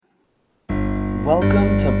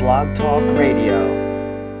Welcome to Blog Talk Radio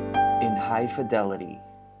in high fidelity.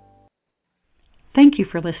 Thank you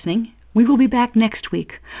for listening. We will be back next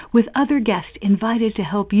week with other guests invited to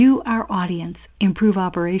help you, our audience, improve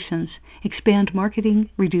operations, expand marketing,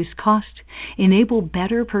 reduce cost, enable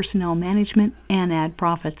better personnel management, and add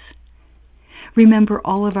profits. Remember,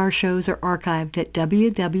 all of our shows are archived at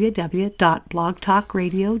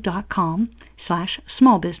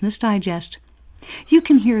www.blogtalkradio.com/smallbusinessdigest. You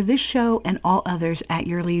can hear this show and all others at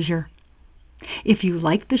your leisure. If you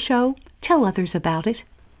like the show, tell others about it.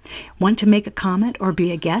 Want to make a comment or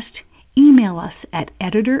be a guest? Email us at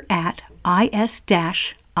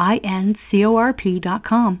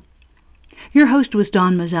editor@is-incorp.com. Your host was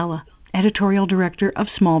Don Mazzella, Editorial Director of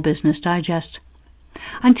Small Business Digest.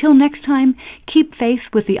 Until next time, keep faith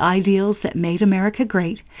with the ideals that made America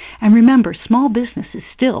great, and remember, small business is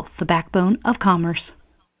still the backbone of commerce.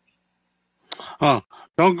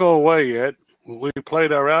 Don't go away yet. We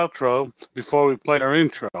played our outro before we played our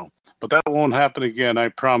intro, but that won't happen again, I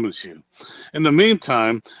promise you. In the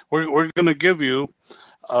meantime, we're going to give you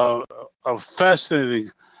a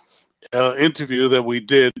fascinating interview that we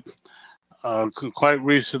did quite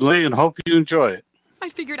recently, and hope you enjoy it. I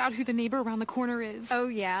figured out who the neighbor around the corner is. Oh,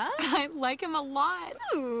 yeah? I like him a lot.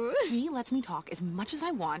 Ooh. He lets me talk as much as I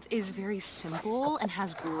want, is very simple, and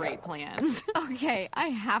has great plans. Okay, I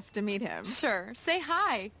have to meet him. Sure. Say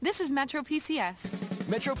hi. This is Metro PCS.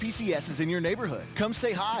 Metro PCS is in your neighborhood. Come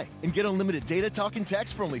say hi and get unlimited data, talk, and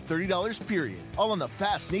text for only $30 period. All on the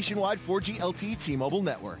fast nationwide 4G LTE T-Mobile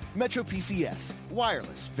network. Metro PCS.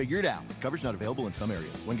 Wireless. Figure it out. Coverage not available in some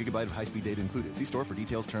areas. 1 gigabyte of high-speed data included. See store for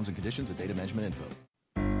details, terms, and conditions, and data management info.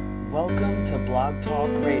 Welcome to Blog Talk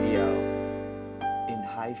Radio in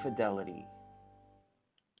high fidelity.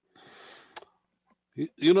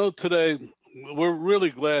 You know, today we're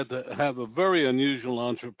really glad to have a very unusual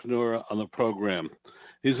entrepreneur on the program.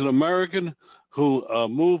 He's an American who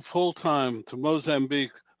moved full-time to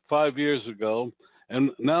Mozambique 5 years ago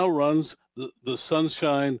and now runs the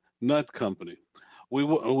Sunshine Nut Company. We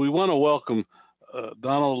want to welcome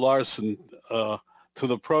Donald Larson to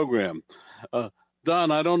the program.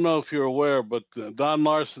 Don, I don't know if you're aware, but Don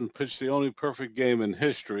Larson pitched the only perfect game in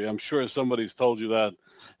history. I'm sure somebody's told you that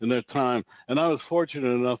in their time. And I was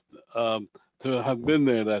fortunate enough to have been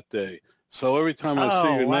there that day. So every time I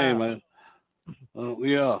see your name,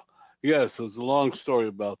 yes, there's a long story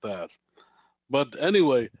about that. But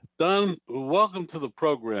anyway, Don, welcome to the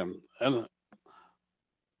program. And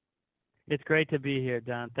it's great to be here,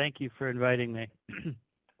 Don. Thank you for inviting me.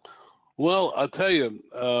 Well, I'll tell you,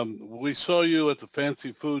 we saw you at the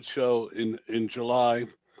Fancy Food Show in July.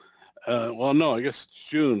 Well, no, I guess it's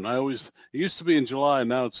June. It used to be in July,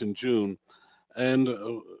 now it's in June. And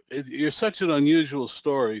you're such an unusual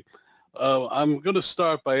story. I'm going to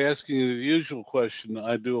start by asking you the usual question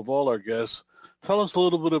I do of all our guests. Tell us a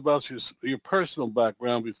little bit about your personal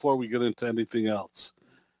background before we get into anything else.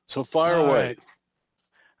 So fire away. Right.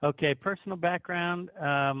 Okay, personal background.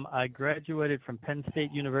 I graduated from Penn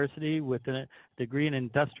State University with a degree in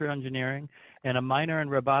industrial engineering and a minor in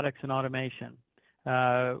robotics and automation.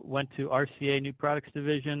 Went to RCA New Products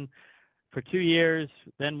Division for 2 years,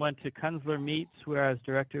 then went to Kunzler Meats, where I was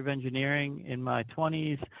director of engineering in my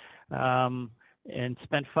 20s, and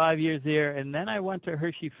spent 5 years there. And then I went to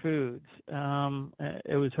Hershey Foods.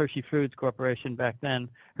 It was Hershey Foods Corporation back then,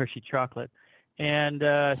 Hershey Chocolate. And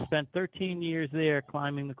spent 13 years there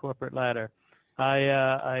climbing the corporate ladder.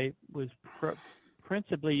 I was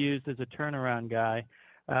principally used as a turnaround guy,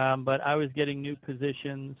 but I was getting new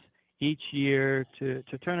positions each year to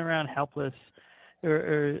turn around helpless,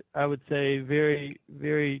 or I would say very,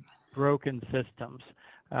 very broken systems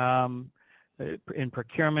in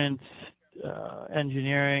procurement,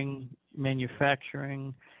 engineering,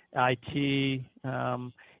 manufacturing, IT,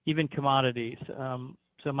 even commodities.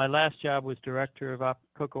 So my last job was director of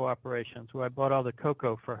cocoa operations, where I bought all the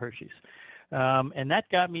cocoa for Hershey's. And that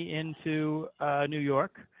got me into New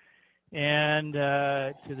York and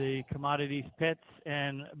to the commodities pits.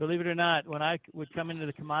 And believe it or not, when I would come into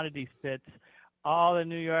the commodities pits, all the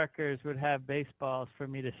New Yorkers would have baseballs for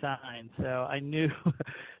me to sign. So I knew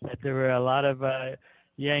that there were a lot of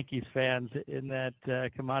Yankees fans in that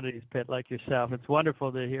commodities pit like yourself. It's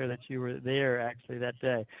wonderful to hear that you were there actually that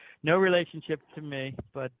day. No relationship to me,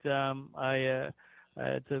 but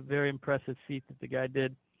it's a very impressive feat that the guy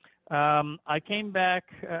did. I came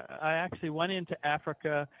back. I actually went into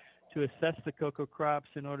Africa to assess the cocoa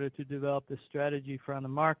crops in order to develop the strategy for on the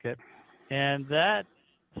market. And that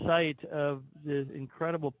sight of the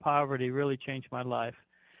incredible poverty really changed my life.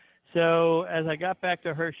 So as I got back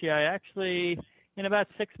to Hershey, I actually, in about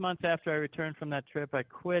 6 months after I returned from that trip, I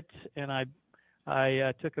quit and I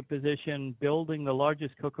I took a position building the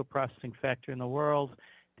largest cocoa processing factory in the world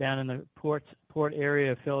down in the port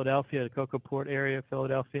area of Philadelphia, the cocoa port area of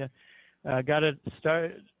Philadelphia. Got it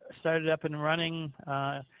started up and running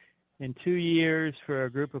in 2 years for a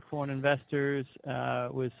group of foreign investors.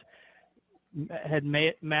 Had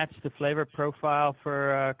matched the flavor profile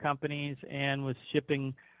for companies and was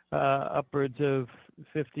shipping upwards of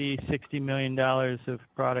 $50-60 million of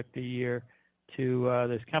product a year to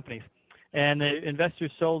those companies. And the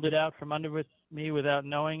investors sold it out from under me without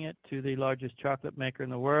knowing it to the largest chocolate maker in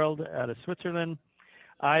the world out of Switzerland.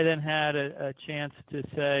 I then had a chance to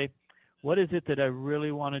say, what is it that I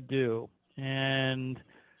really want to do? And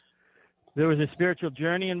there was a spiritual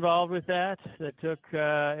journey involved with that took,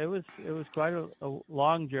 it was quite a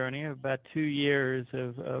long journey, about 2 years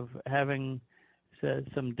of having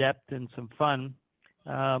some depth and some fun.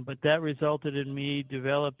 But that resulted in me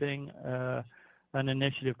developing an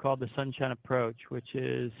initiative called the Sunshine Approach, which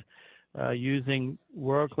is using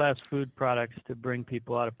world-class food products to bring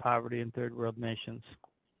people out of poverty in third world nations.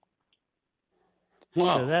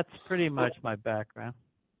 Wow. So that's pretty much my background.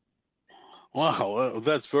 Wow,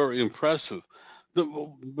 that's very impressive.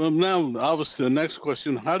 Now, obviously, the next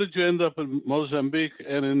question, how did you end up in Mozambique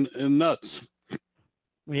and in nuts?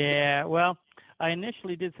 Yeah, well, I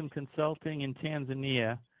initially did some consulting in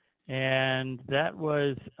Tanzania, and that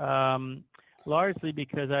was largely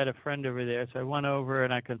because I had a friend over there. So I went over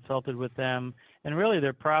and I consulted with them, and really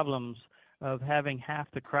their problems of having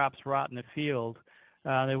half the crops rot in the field.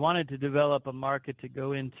 They wanted to develop a market to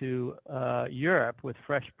go into Europe with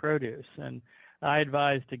fresh produce, and I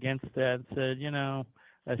advised against that and said,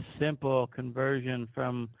 a simple conversion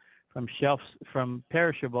from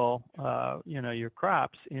perishable, your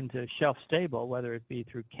crops into shelf stable, whether it be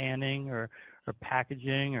through canning or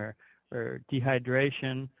packaging or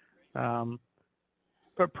dehydration,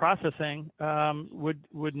 but processing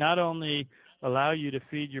would not only allow you to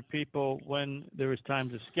feed your people when there was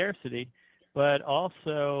times of scarcity, but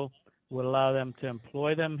also would allow them to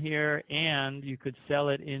employ them here, and you could sell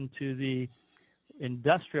it into the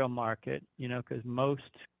industrial market, because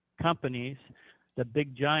most companies, the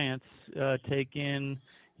big giants, take in,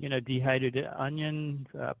 dehydrated onion,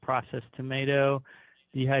 processed tomato,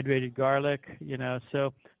 dehydrated garlic,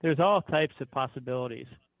 so there's all types of possibilities.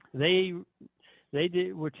 They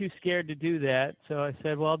were too scared to do that, so I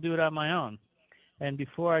said, well, I'll do it on my own. And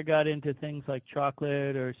before I got into things like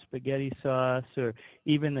chocolate or spaghetti sauce or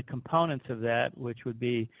even the components of that, which would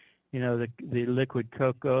be, the liquid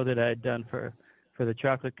cocoa that I had done for the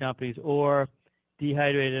chocolate companies, or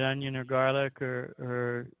dehydrated onion or garlic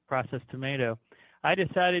or processed tomato, I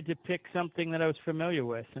decided to pick something that I was familiar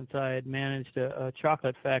with, since I had managed a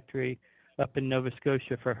chocolate factory up in Nova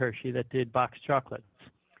Scotia for Hershey that did boxed chocolates.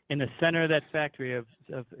 In the center of that factory of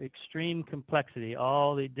extreme complexity,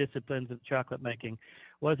 all the disciplines of chocolate making,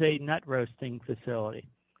 was a nut roasting facility.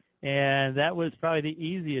 And that was probably the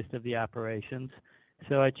easiest of the operations.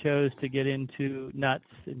 So I chose to get into nuts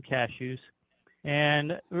and cashews.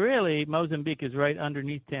 And really, Mozambique is right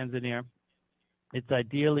underneath Tanzania. It's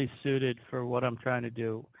ideally suited for what I'm trying to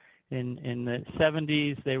do. In the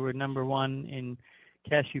 70s, they were number one in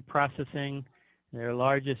cashew processing. They're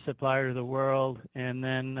largest supplier of the world, and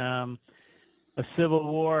then a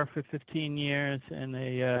civil war for 15 years, and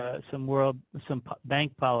some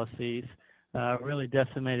bank policies really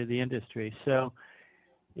decimated the industry. So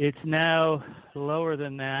it's now lower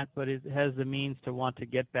than that, but it has the means to want to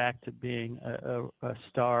get back to being a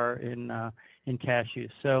star in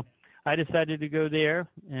cashews. So I decided to go there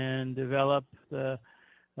and develop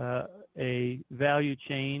a value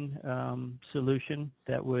chain solution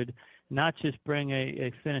that would not just bring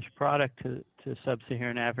a finished product to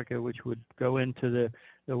sub-Saharan Africa, which would go into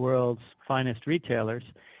the world's finest retailers,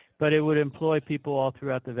 but it would employ people all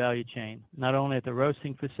throughout the value chain, not only at the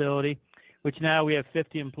roasting facility, which now we have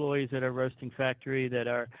 50 employees at our roasting factory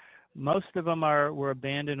that most of them were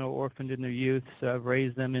abandoned or orphaned in their youth, so I've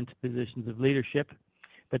raised them into positions of leadership.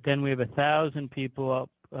 But then we have 1,000 people up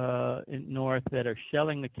in north that are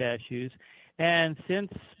shelling the cashews. And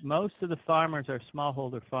since most of the farmers are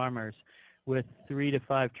smallholder farmers with 3 to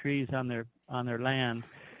 5 trees on their land,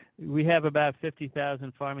 we have about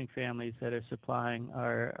 50,000 farming families that are supplying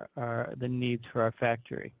the needs for our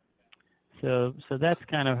factory. So that's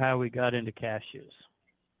kind of how we got into cashews.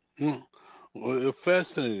 Well,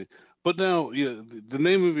 fascinating. But now, the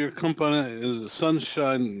name of your company is the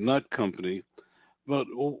Sunshine Nut Company. But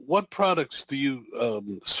what products do you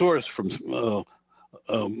source from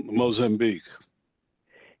Mozambique?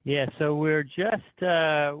 Yeah, so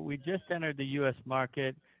we just entered the U.S.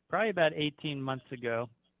 market probably about 18 months ago,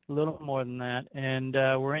 a little more than that, and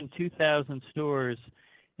we're in 2,000 stores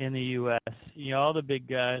in the U.S. You know, all the big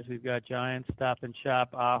guys. We've got Giant, Stop and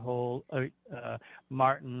Shop, Ahold,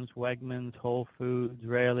 Martin's, Wegmans, Whole Foods,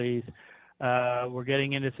 Raley's. We're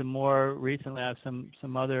getting into some more recently. I have some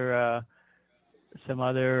other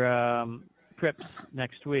trips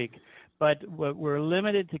next week. But we're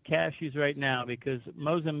limited to cashews right now because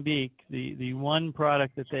Mozambique, the one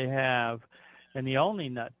product that they have, and the only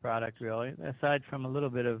nut product really, aside from a little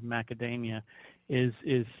bit of macadamia, is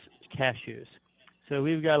cashews. So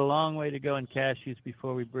we've got a long way to go in cashews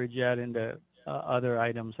before we bridge out into other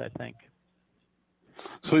items, I think.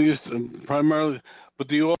 So you primarily, but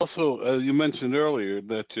do you also, you mentioned earlier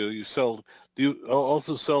that you sell, do you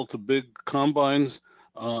also sell to big combines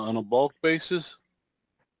on a bulk basis?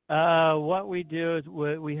 What we do is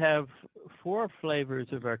we have 4 flavors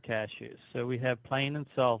of our cashews. So we have plain and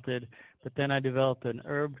salted, but then I developed an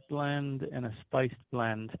herb blend and a spiced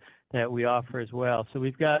blend that we offer as well. So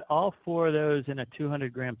we've got all 4 of those in a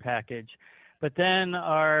 200-gram package. But then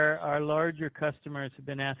our larger customers have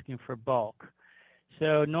been asking for bulk.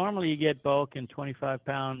 So normally you get bulk in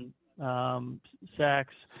 25-pound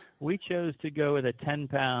sacks. We chose to go with a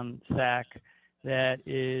 10-pound sack that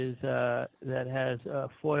has a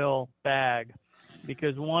foil bag,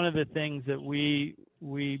 because one of the things that we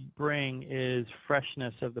bring is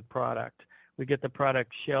freshness of the product. We get the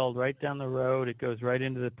product shelled right down the road. It goes right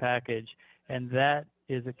into the package, and that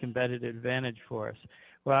is a competitive advantage for us.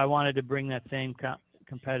 Well, I wanted to bring that same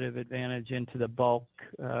competitive advantage into the bulk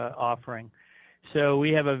offering. So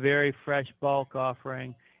we have a very fresh bulk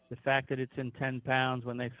offering. The fact that it's in 10 pounds,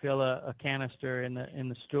 when they fill a canister in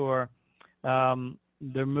the store,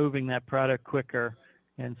 they're moving that product quicker,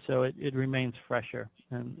 and so it remains fresher.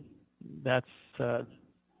 And that's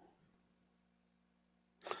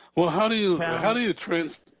well, how do you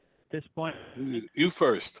this point? You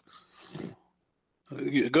first.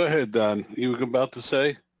 Go ahead, Don. You were about to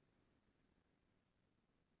say?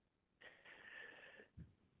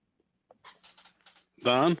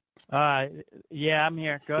 Don? Yeah, I'm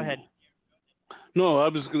here. Go ahead. No, I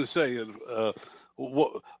was going to say,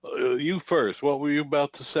 you first. What were you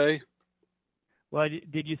about to say? Well,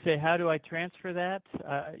 did you say, how do I transfer that?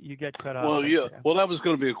 You get cut off. Well, yeah. There. Well, that was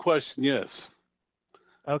going to be a question, yes.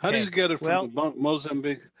 Okay. How do you get it from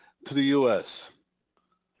Mozambique to the U.S.?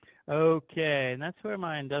 Okay, and that's where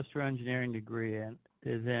my industrial engineering degree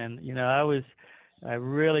is in. You know, I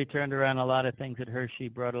really turned around a lot of things at Hershey,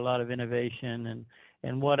 brought a lot of innovation,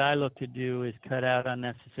 and what I look to do is cut out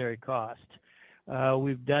unnecessary cost.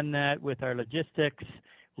 We've done that with our logistics.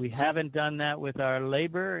 We haven't done that with our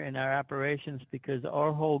labor and our operations, because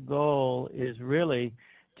our whole goal is really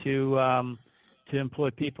to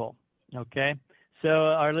employ people. Okay,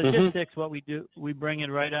 so our logistics, what we do, we bring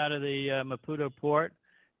it right out of the Maputo port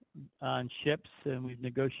on ships, and we've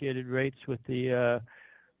negotiated rates with the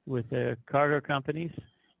cargo companies,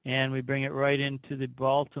 and we bring it right into the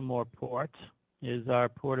Baltimore port, is our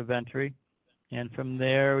port of entry, and from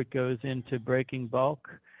there it goes into breaking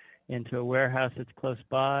bulk into a warehouse that's close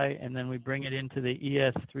by, and then we bring it into the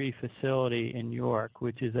ES3 facility in York,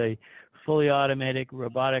 which is a fully automatic,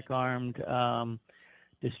 robotic-armed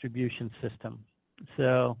distribution system.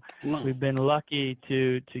 So we've been lucky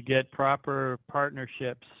to get proper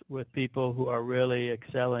partnerships with people who are really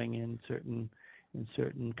excelling in certain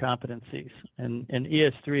competencies. And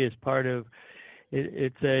ES3 is part of,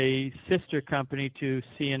 it's a sister company to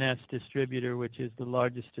CNS Distributor, which is the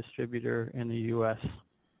largest distributor in the U.S.,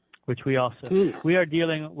 which we also, we are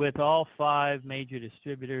dealing with all 5 major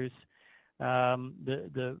distributors.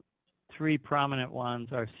 The 3 prominent ones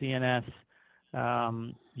are CNS,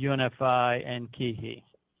 UNFI, and Kihi.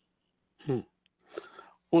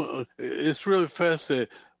 Well, it's really fascinating.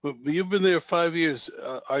 But you've been there 5 years.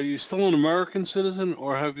 Are you still an American citizen,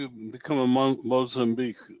 or have you become a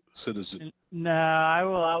Mozambique citizen? No, I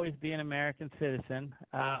will always be an American citizen.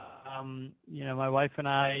 You know, my wife and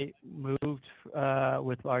I moved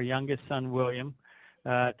with our youngest son, William,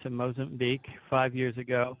 to Mozambique 5 years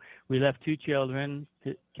ago. We left 2 children,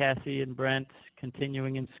 Cassie and Brent,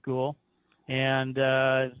 continuing in school. And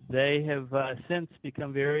they have since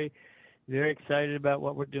become very, very excited about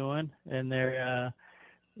what we're doing, and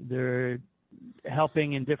they're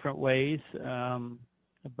helping in different ways.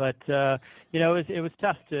 But you know, it was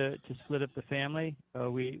tough to split up the family.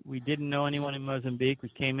 We didn't know anyone in Mozambique. We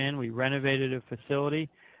came in, we renovated a facility,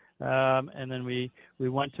 and then we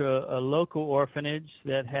went to a local orphanage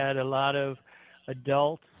that had a lot of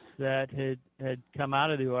adults that had come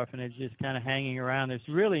out of the orphanage just kind of hanging around. There's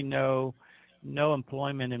really no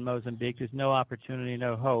employment in Mozambique. There's no opportunity,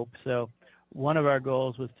 no hope. So one of our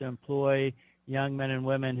goals was to employ young men and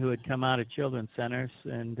women who had come out of children's centers.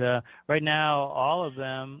 And right now, all of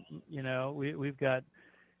them, we've got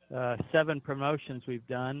 7 promotions we've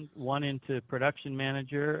done, one into production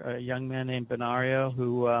manager, a young man named Benario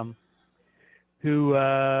who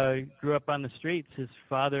grew up on the streets. His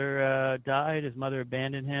father died. His mother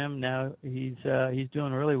abandoned him. Now he's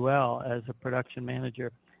doing really well as a production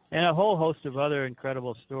manager, and a whole host of other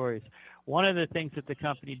incredible stories. One of the things that the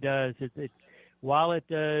company does is while it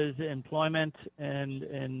does employment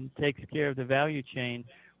and takes care of the value chain,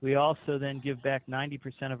 we also then give back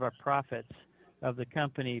 90% of our profits of the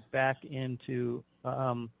company back into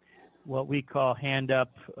what we call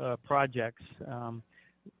hand-up projects.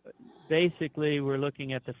 Basically, we're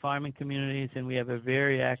looking at the farming communities, and we have a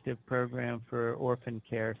very active program for orphan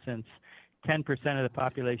care, since 10% of the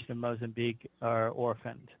population of Mozambique are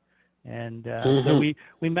orphaned. And so we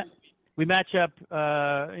match up.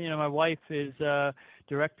 My wife is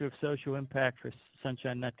director of social impact for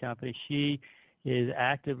Sunshine Nut Company. She is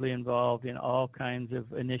actively involved in all kinds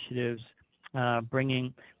of initiatives.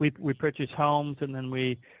 We purchase homes, and then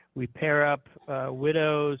we pair up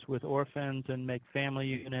widows with orphans and make family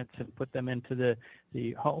units and put them into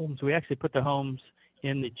the homes. We actually put the homes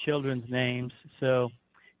in the children's names. So,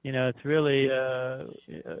 it's really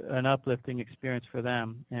an uplifting experience for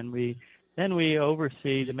them. And we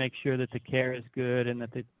oversee to make sure that the care is good and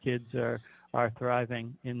that the kids are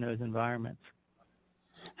thriving in those environments.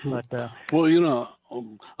 But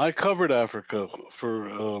I covered Africa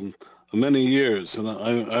for many years, and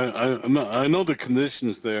I know the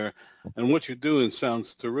conditions there, and what you're doing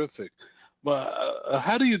sounds terrific. But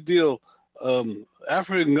how do you deal?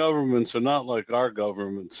 African governments are not like our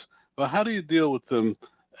governments, but how do you deal with them?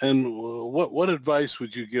 And what advice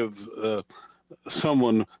would you give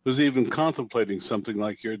someone who's even contemplating something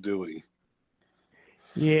like you're doing?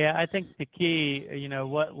 Yeah, I think the key,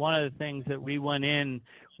 one of the things that we went in,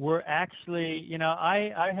 we're actually,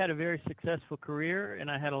 I had a very successful career, and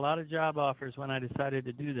I had a lot of job offers when I decided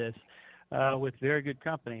to do this with very good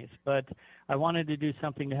companies, but I wanted to do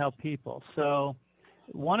something to help people. So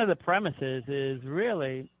one of the premises is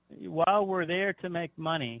really, while we're there to make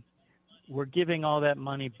money, we're giving all that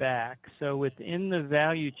money back. So within the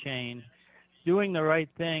value chain, doing the right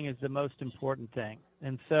thing is the most important thing.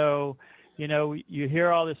 And so, you hear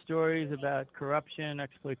all the stories about corruption,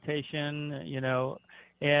 exploitation,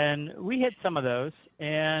 and we hit some of those.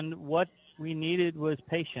 And what we needed was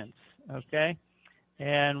patience, okay?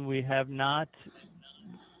 And we have not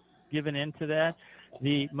given into that.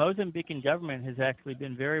 The Mozambican government has actually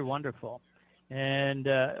been very wonderful. And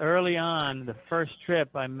early on, the first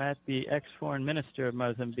trip, I met the ex-foreign minister of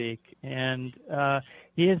Mozambique, and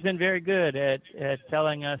he has been very good at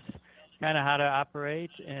telling us kind of how to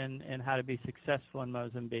operate and how to be successful in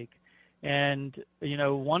Mozambique. And,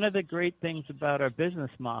 one of the great things about our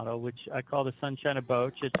business model, which I call the Sunshine of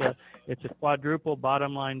Boach, it's a quadruple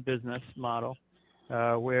bottom line business model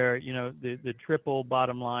where, the triple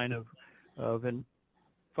bottom line of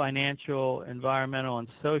financial, environmental, and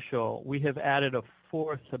social, we have added a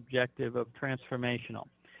fourth objective of transformational.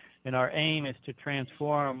 And our aim is to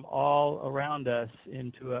transform all around us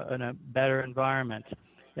into a better environment.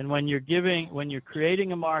 And when you're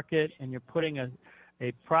creating a market and you're putting a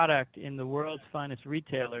product in the world's finest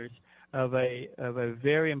retailers of a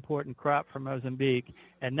very important crop for Mozambique,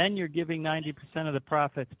 and then you're giving 90% of the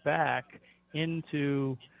profits back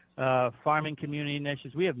into farming community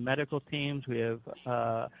initiatives. We have medical teams, we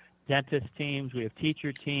have dentist teams, we have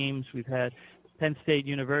teacher teams. We've had Penn State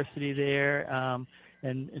University there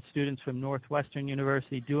and students from Northwestern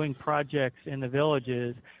University doing projects in the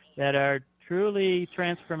villages that are truly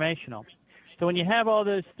transformational. So when you have all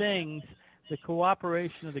those things, the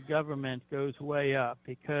cooperation of the government goes way up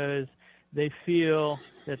because they feel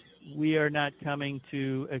that we are not coming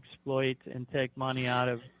to exploit and take money out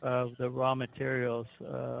of the raw materials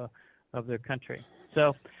of their country.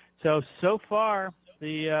 So far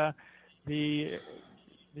the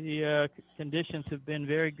conditions have been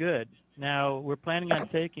very good. Now we're planning on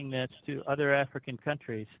taking this to other African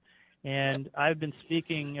countries, and I've been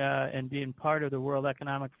speaking and being part of the World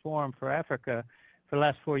Economic Forum for Africa for the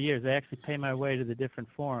last 4 years. I actually pay my way to the different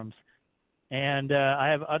forums. And I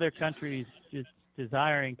have other countries just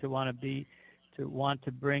desiring to want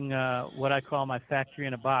to bring what I call my factory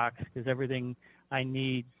in a box, because everything I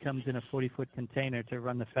need comes in a 40-foot container to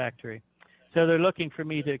run the factory. So they're looking for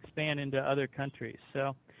me to expand into other countries.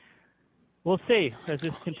 So we'll see. As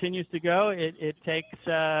this continues to go, it takes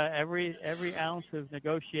every ounce of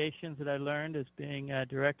negotiations that I learned as being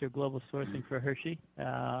Director of Global Sourcing for Hershey.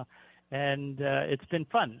 And it's been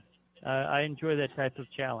fun. I enjoy that type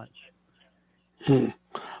of challenge. Hmm.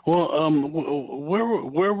 Well,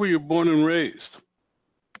 where were you born and raised?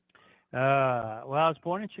 Well, I was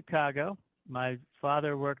born in Chicago. My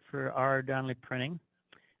father worked for R. Donnelley Printing.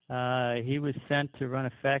 He was sent to run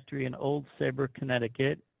a factory in Old Saybrook,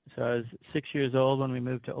 Connecticut. So I was 6 years old when we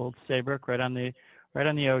moved to Old Saybrook, right on the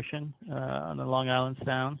ocean, on the Long Island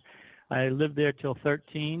Sound. I lived there till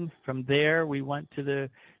 13. From there, we went to the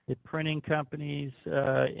printing companies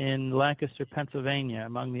in Lancaster, Pennsylvania,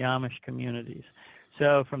 among the Amish communities.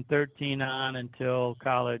 So from 13 on until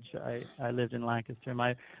college, I lived in Lancaster.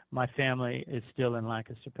 My family is still in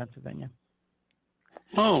Lancaster, Pennsylvania.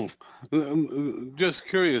 Oh, just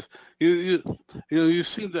curious. You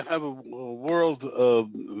seem to have a world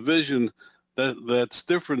vision that's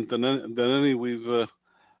different than any we've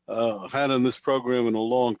had on this program in a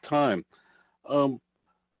long time.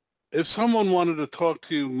 If someone wanted to talk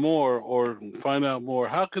to you more or find out more,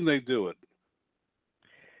 how can they do it?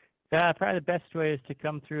 Probably the best way is to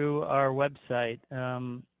come through our website,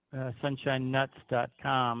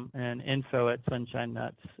 sunshinenuts.com, and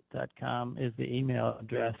info@sunshinenuts.com is the email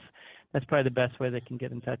address. That's probably the best way they can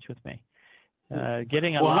get in touch with me.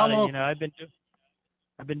 Getting a lot of, I've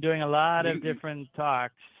been doing a lot of different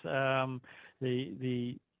talks.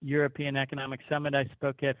 The European Economic Summit I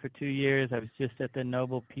spoke at for 2 years. I was just at the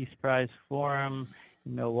Nobel Peace Prize Forum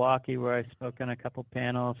in Milwaukee, where I spoke on a couple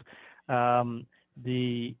panels. I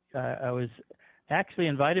was actually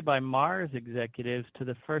invited by Mars executives to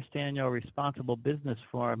the first annual Responsible Business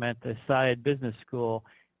Forum at the Syed Business School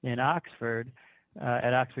in Oxford,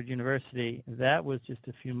 at Oxford University. That was just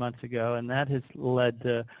a few months ago, and that has led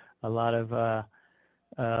to a lot of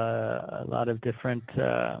different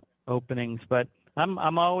openings. But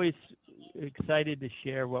I'm always excited to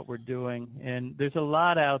share what we're doing, and there's a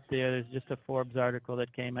lot out there. There's just a Forbes article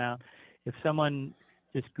that came out. If someone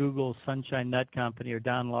just Google Sunshine Nut Company or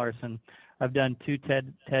Don Larson, I've done 2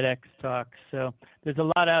 TEDx talks. So there's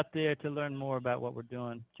a lot out there to learn more about what we're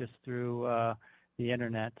doing just through the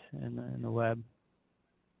internet and the web.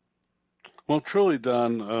 Well, truly,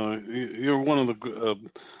 Don, you're one of the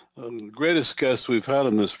greatest guests we've had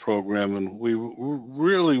on this program, and we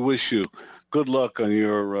really wish you good luck on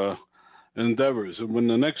your endeavors. And when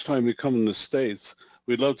the next time you come in the States,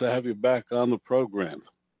 we'd love to have you back on the program.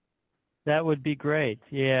 That would be great.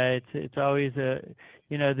 Yeah, it's always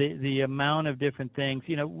the amount of different things.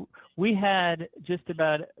 We had just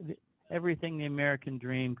about everything the American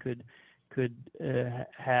dream could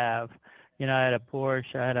have. I had a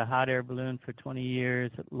Porsche, I had a hot air balloon for 20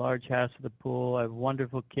 years, a large house with a pool, I have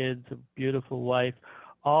wonderful kids, a beautiful wife,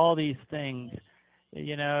 all these things.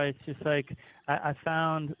 It's just like I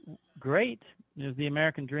found great. It was the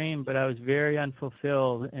American dream, but I was very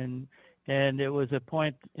unfulfilled, and it was a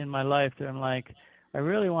point in my life that I'm like, I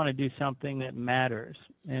really want to do something that matters.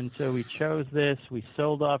 And so we chose this. We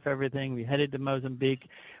sold off everything. We headed to Mozambique.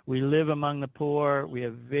 We live among the poor. We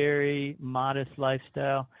have very modest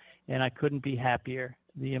lifestyle, and I couldn't be happier.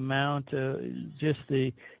 The amount of just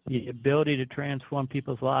the ability to transform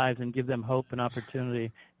people's lives and give them hope and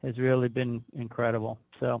opportunity has really been incredible.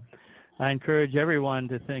 So I encourage everyone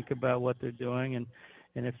to think about what they're doing, and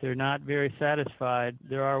if they're not very satisfied,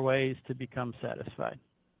 there are ways to become satisfied.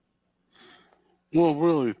 Well,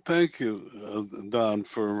 really, thank you, Don,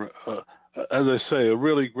 for, as I say, a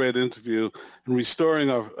really great interview and restoring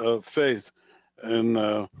our faith.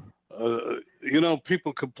 And,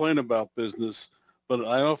 people complain about business, but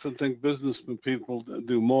I often think business people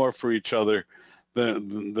do more for each other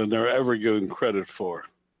than they're ever given credit for.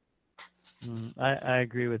 I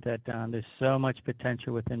agree with that, Don. There's so much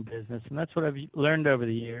potential within business, and that's what I've learned over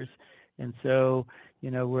the years. And so,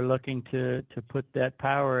 we're looking to put that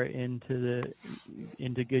power into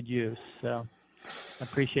good use. So I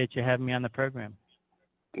appreciate you having me on the program.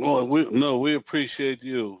 Well, we appreciate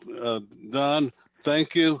you. Don,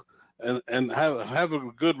 thank you, and have a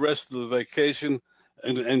good rest of the vacation,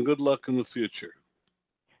 and good luck in the future.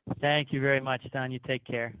 Thank you very much, Don. You take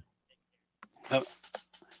care.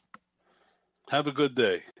 Have a good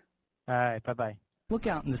day. All right, bye-bye. Look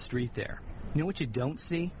out in the street there. You know what you don't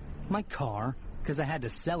see? My car, because I had to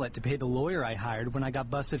sell it to pay the lawyer I hired when I got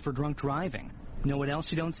busted for drunk driving. You know what else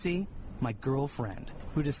you don't see? My girlfriend,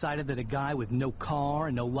 who decided that a guy with no car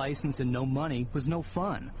and no license and no money was no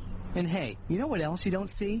fun. And hey, you know what else you don't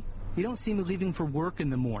see? You don't see me leaving for work in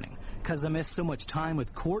the morning, because I missed so much time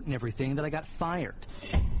with court and everything that I got fired.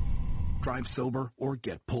 Drive sober or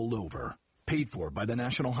get pulled over. Paid for by the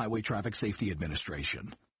National Highway Traffic Safety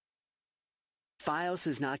Administration. Fios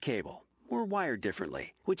is not cable. We're wired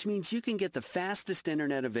differently, which means you can get the fastest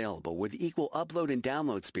internet available with equal upload and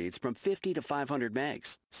download speeds from 50 to 500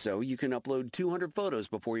 megs. So you can upload 200 photos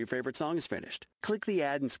before your favorite song is finished. Click the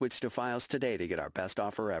ad and switch to Files today to get our best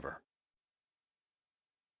offer ever.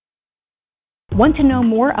 Want to know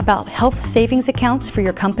more about health savings accounts for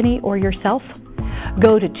your company or yourself?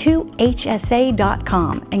 Go to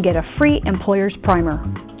 2hsa.com and get a free employer's primer.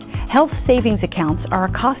 Health savings accounts are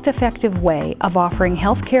a cost-effective way of offering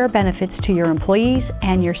health care benefits to your employees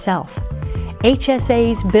and yourself.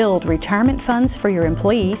 HSAs build retirement funds for your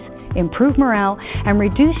employees, improve morale, and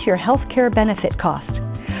reduce your health care benefit cost.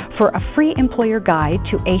 For a free employer guide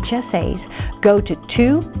to HSAs, go to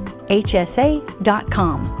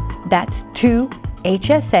 2hsa.com. That's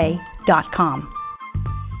 2hsa.com.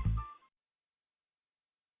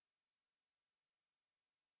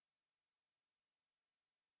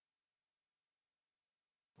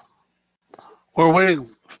 We're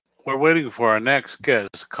waiting for our next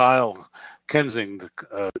guest, Kyle Kensing, to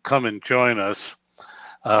come and join us.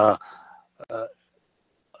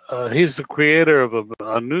 He's the creator of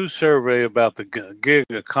a new survey about the gig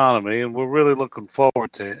economy, and we're really looking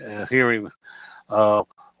forward to hearing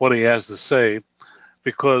what he has to say,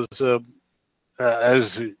 because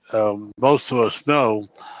as most of us know,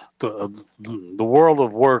 the world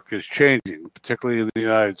of work is changing, particularly in the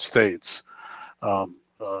United States.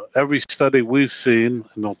 Every study we've seen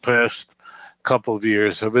in the past couple of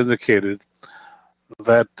years have indicated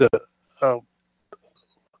that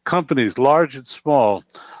companies, large and small,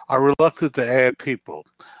 are reluctant to add people.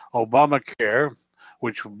 Obamacare,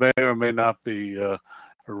 which may or may not be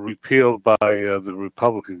repealed by the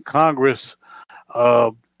Republican Congress,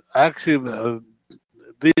 actually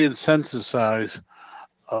de-incentivize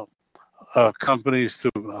companies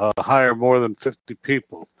to hire more than 50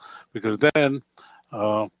 people, because then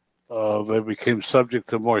they became subject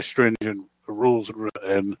to more stringent rules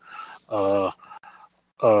and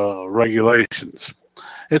regulations.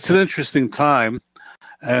 It's an interesting time,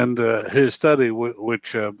 and his study,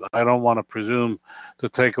 which I don't want to presume to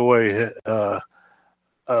take away,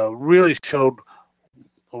 really showed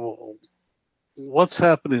what's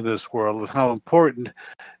happening in this world and how important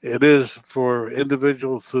it is for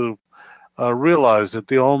individuals to realize that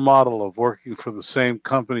the old model of working for the same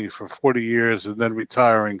company for 40 years and then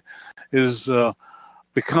retiring is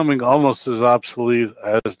becoming almost as obsolete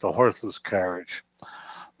as the horseless carriage.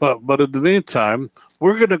 But in the meantime,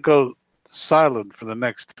 we're going to go silent for the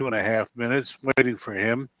next 2.5 minutes, waiting for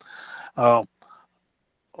him.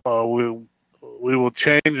 We will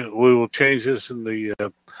change this in the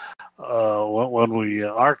when we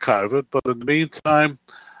archive it. But in the meantime,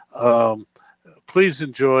 please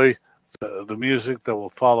enjoy the music that will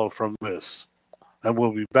follow from this, and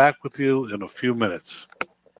we'll be back with you in a few minutes.